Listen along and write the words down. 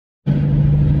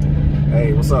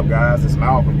What's up, guys? It's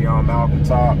Malcolm. You're on Malcolm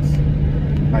Talks.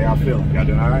 How y'all feeling? Y'all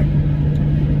doing all right?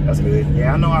 That's good.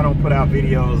 Yeah, I know I don't put out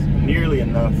videos nearly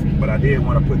enough, but I did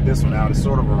want to put this one out. It's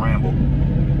sort of a ramble.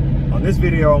 On this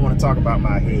video, I want to talk about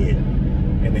my head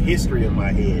and the history of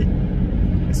my head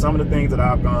and some of the things that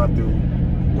I've gone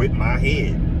through with my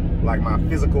head, like my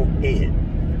physical head.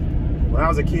 When I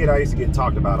was a kid, I used to get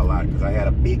talked about a lot because I had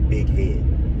a big head.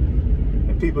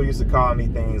 And people used to call me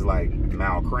things like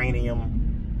malcranium,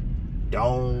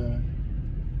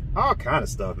 dome, all kind of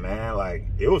stuff, man. Like,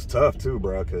 it was tough too,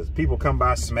 bro, because people come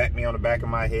by, smack me on the back of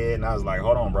my head, and I was like,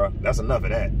 hold on, bro, that's enough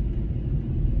of that.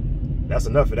 That's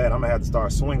enough of that. I'm gonna have to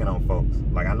start swinging on folks.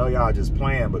 Like, I know y'all just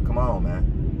playing, but come on,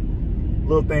 man.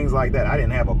 Little things like that. I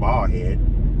didn't have a bald head,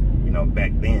 you know,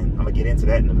 back then. I'm gonna get into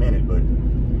that in a minute, but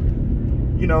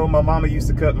you know, my mama used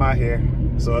to cut my hair,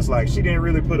 so it's like she didn't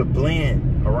really put a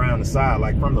blend around the side.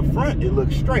 Like, from the front, it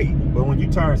looked straight, but when you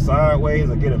turn sideways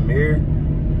or get a mirror,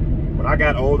 when I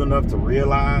got old enough to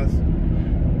realize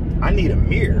I need a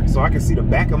mirror so I can see the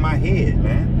back of my head,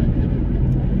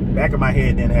 man. Back of my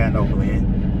head didn't have no blend.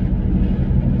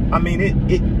 I mean,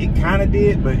 it kind of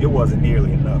did, but it wasn't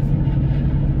nearly enough.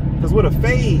 Because with a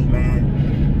fade,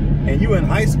 man, and you in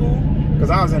high school, because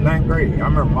I was in 9th grade. I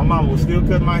remember my mom was still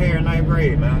cutting my hair in 9th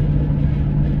grade, man.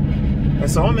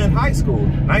 And so I'm in high school,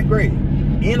 9th grade,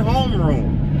 in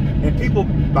homeroom, and people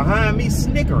behind me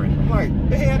snickering. I'm like,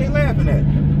 the hell they laughing at?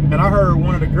 And I heard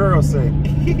one of the girls say,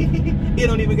 it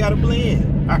don't even got a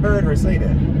blend. I heard her say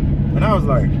that. And I was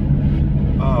like,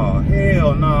 oh,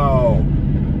 hell no.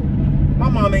 My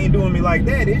mom ain't doing me like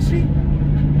that, is she?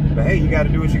 But hey, you got to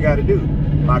do what you got to do.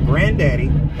 My granddaddy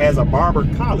has a barber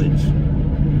college.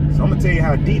 So I'm going to tell you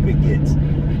how deep it gets.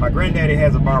 My granddaddy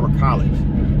has a barber college,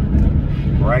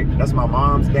 right? That's my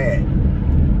mom's dad.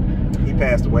 He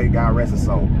passed away, God rest his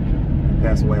soul. He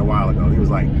passed away a while ago. He was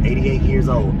like 88 years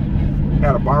old.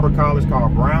 Had a barber college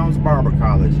called Brown's Barber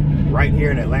College right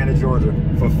here in Atlanta, Georgia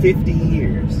for 50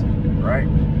 years, right?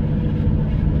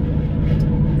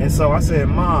 And so I said,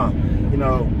 Mom, you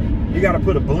know, you got to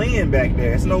put a blend back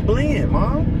there. It's no blend,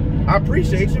 Mom. I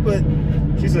appreciate you, but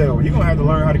she said, well, you're going to have to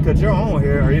learn how to cut your own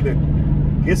hair or either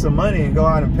get some money and go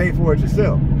out and pay for it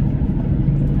yourself.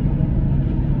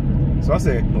 So I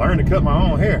said, learn to cut my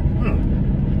own hair.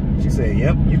 She said,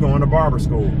 yep, you're going to barber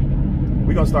school.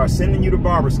 We're going to start sending you to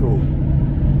barber school.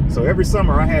 So every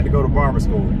summer I had to go to barber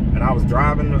school. And I was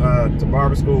driving to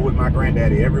barber school with my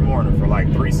granddaddy every morning for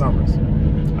like 3 summers.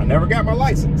 I never got my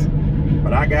license,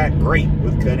 but I got great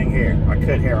with cutting hair. I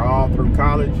cut hair all through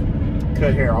college,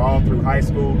 cut hair all through high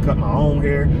school, cut my own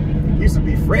hair. Used to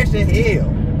be fresh as hell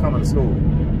coming to school.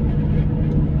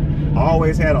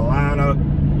 Always had a lineup.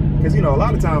 Because, you know, a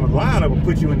lot of times a lineup will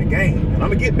put you in the game. And I'm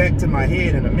going to get back to my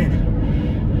head in a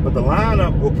minute. But the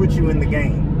lineup will put you in the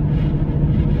game.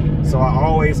 So I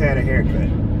always had a haircut.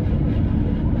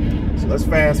 So let's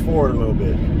fast forward a little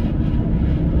bit.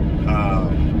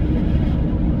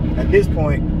 At this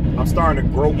point, I'm starting to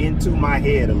grow into my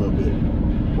head a little bit.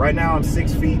 Right now, I'm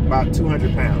 6 feet, about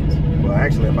 200 pounds. Well,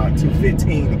 actually, about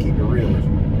 215 to keep it real with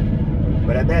you.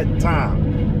 But at that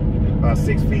time, about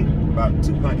 6 feet, about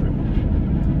 200.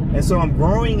 And so I'm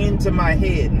growing into my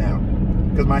head now.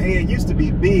 Because my head used to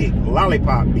be big,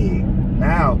 lollipop big.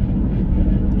 Now,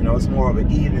 you know, it's more of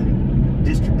an even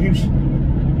distribution.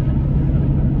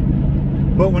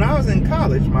 But when I was in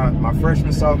college, my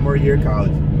freshman, sophomore year of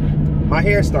college, my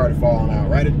hair started falling out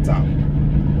right at the top.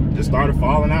 Just started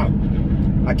falling out.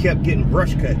 I kept getting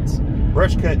brush cuts.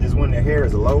 Brush cut is when the hair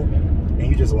is low and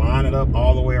you just line it up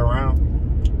all the way around.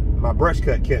 My brush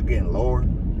cut kept getting lower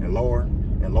and lower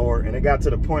and lower, and it got to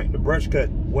the point the brush cut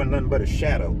wasn't nothing but a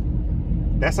shadow.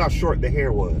 That's how short the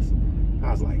hair was.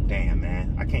 I was like, damn,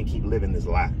 man, I can't keep living this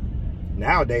life.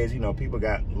 Nowadays, you know, people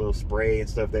got a little spray and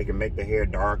stuff. They can make the hair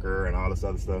darker and all this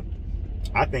other stuff.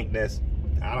 I think that's,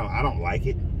 I don't like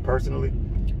it personally,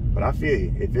 but I feel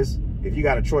you. If you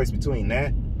got a choice between that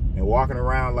and walking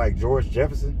around like George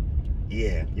Jefferson,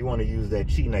 yeah, you want to use that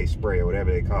Chine spray or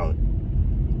whatever they call it.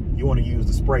 You want to use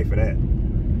the spray for that.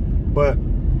 But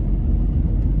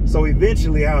so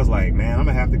eventually I was like, man, I'm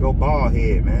gonna have to go bald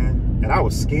head, man. And I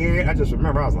was scared. I just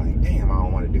remember I was like, damn, I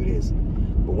don't want to do this.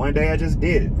 But one day I just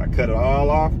did it. I cut it all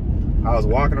off. I was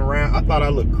walking around. I thought I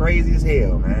looked crazy as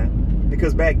hell, man.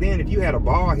 Because back then, if you had a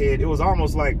bald head, it was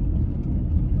almost like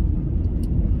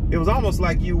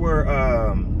you were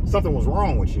something was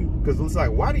wrong with you. Because it's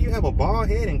like, why do you have a bald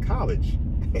head in college?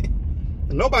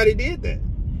 Nobody did that.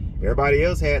 Everybody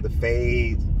else had the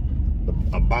fades,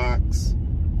 a box,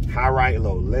 high right,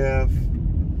 low left,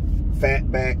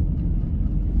 fat back,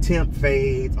 temp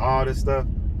fades, all this stuff.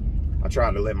 I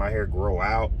tried to let my hair grow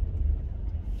out.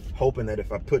 hoping that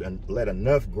if I let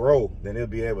enough grow, then it'll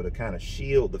be able to kind of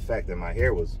shield the fact that my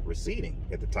hair was receding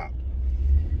at the top.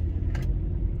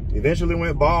 Eventually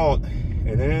went bald,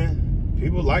 and then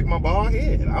people liked my bald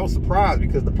head. I was surprised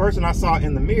because the person I saw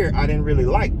in the mirror, I didn't really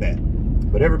like that.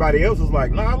 But everybody else was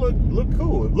like, nah, look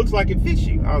cool. It looks like it fits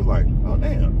you. I was like, oh,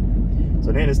 damn.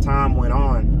 So then as time went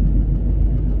on,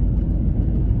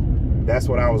 that's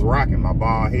what I was rocking, my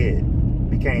bald head.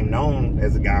 Became known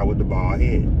as a guy with the bald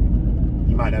head.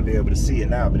 You might not be able to see it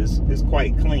now, but it's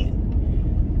quite clean.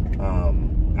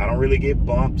 I don't really get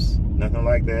bumps, nothing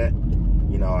like that.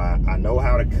 You know, I know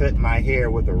how to cut my hair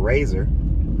with a razor.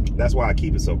 That's why I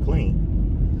keep it so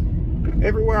clean.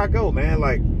 Everywhere I go, man,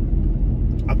 like,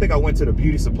 I think I went to the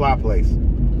beauty supply place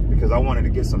because I wanted to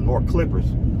get some more clippers.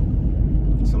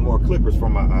 Some more clippers for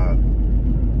my,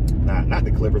 not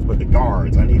the clippers, but the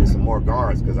guards. I needed some more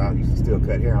guards because I used to still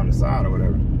cut hair on the side or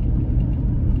whatever.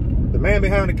 The man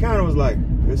behind the counter was like,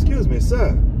 excuse me,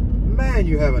 sir. Man,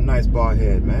 you have a nice bald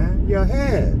head, man. Your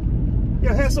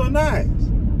hair's so nice.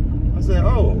 I said,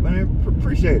 oh, man,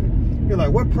 appreciate it. You're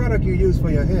like, what product you use for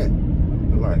your hair?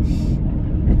 I'm like,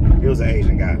 he was an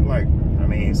Asian guy. I'm like, I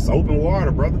mean, soap and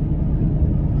water, brother.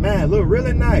 Man, look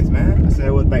really nice, man. I said,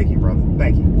 well, thank you, brother.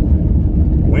 Thank you.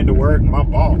 Went to work, my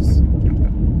boss,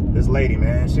 this lady,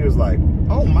 man, she was like,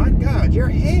 oh my God, your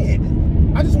head.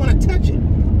 I just want to touch it.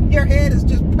 Your head is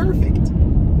just perfect.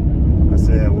 I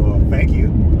said, well, thank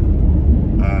you.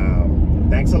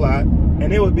 Thanks a lot.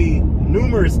 And it would be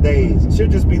numerous days. She'll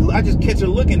just be, I just catch her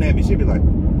looking at me. She'd be like,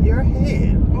 your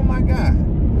head, oh my God.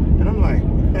 And I'm like,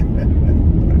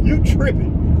 you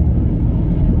tripping.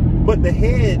 But the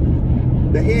head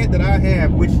that I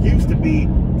have, which used to be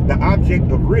the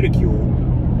object of ridicule,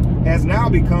 has now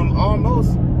become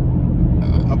almost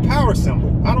a power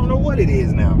symbol. I don't know what it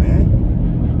is now,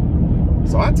 man.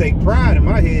 So I take pride in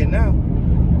my head now.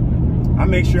 I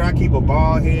make sure I keep a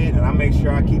bald head, and I make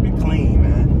sure I keep it clean,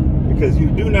 man. Because you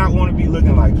do not want to be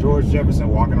looking like George Jefferson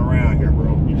walking around here,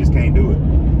 bro. You just can't do it.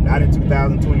 Not in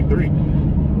 2023.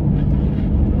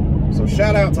 So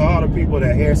shout out to all the people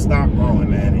that hair stopped growing,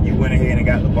 man, and you went ahead and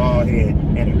got the bald head,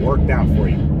 and it worked out for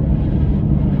you.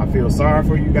 I feel sorry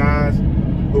for you guys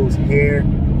whose hair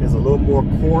is a little more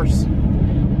coarse.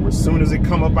 As soon as it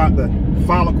come up out the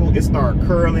follicle, it start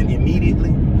curling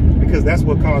immediately, because that's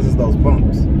what causes those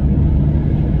bumps.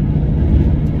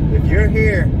 If your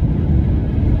hair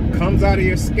comes out of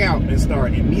your scalp and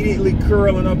start immediately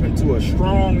curling up into a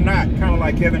strong knot, kind of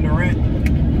like Kevin Durant,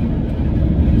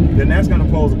 then that's going to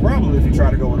pose a problem if you try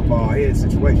to go with a bald head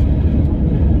situation.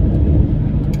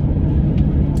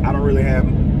 I don't really have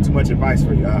too much advice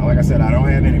for you. Like I said, I don't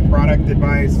have any product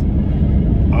advice.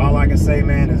 All I can say,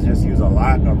 man, is just use a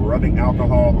lot of rubbing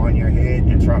alcohol on your head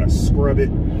and try to scrub it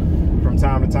from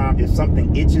time to time. If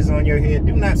something itches on your head,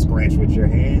 do not scratch with your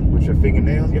hand, with your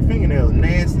fingernails. Your fingernails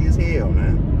nasty as hell,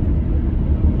 man.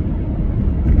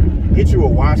 Get you a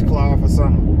washcloth or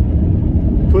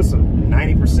something. Put some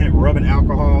 90% rubbing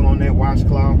alcohol on that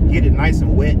washcloth. Get it nice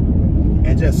and wet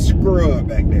and just scrub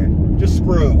back there. Just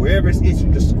scrub. Wherever it's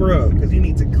itching, just scrub, because you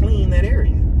need to clean that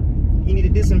area. You need to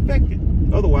disinfect it.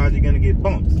 Otherwise, you're going to get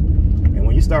bumps. And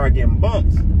when you start getting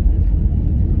bumps,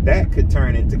 that could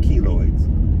turn into keloids.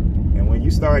 And when you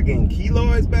start getting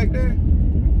keloids back there,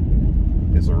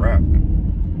 it's a wrap.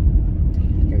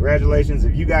 Congratulations.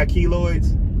 If you got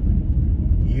keloids,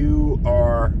 you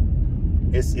are,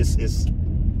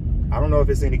 I don't know if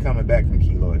it's any coming back from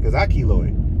keloid, because I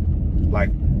keloid.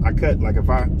 Like if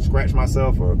I scratch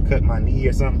myself or cut my knee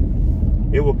or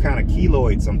something, it will kind of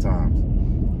keloid sometimes.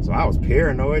 So I was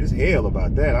paranoid as hell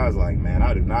about that. I was like, man,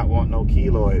 I do not want no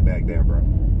keloid back there, bro.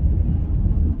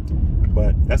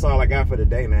 But that's all I got for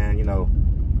today, man. You know,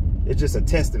 it's just a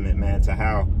testament, man, to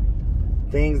how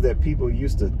things that people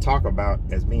used to talk about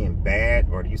as being bad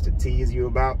or used to tease you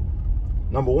about,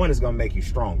 number one, is going to make you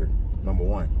stronger. Number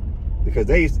one, because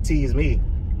they used to tease me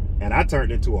and I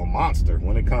turned into a monster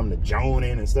when it come to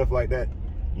joning and stuff like that.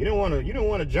 You didn't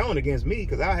want to joan against me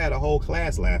because I had a whole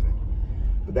class laughing.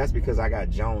 But that's because I got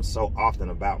joned so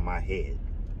often about my head.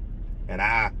 And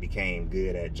I became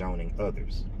good at joning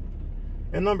others.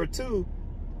 And number two,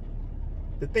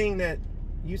 the thing that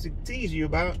used to tease you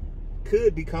about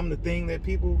could become the thing that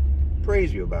people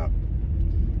praise you about.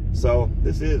 So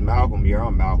this is Malcolm. You're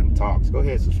on Malcolm Talks. Go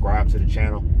ahead and subscribe to the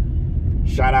channel.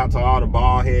 Shout out to all the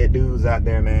bald head dudes out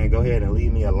there, man. Go ahead and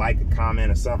leave me a like, a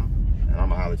comment, or something. And I'm going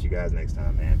to holler at you guys next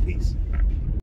time, man. Peace.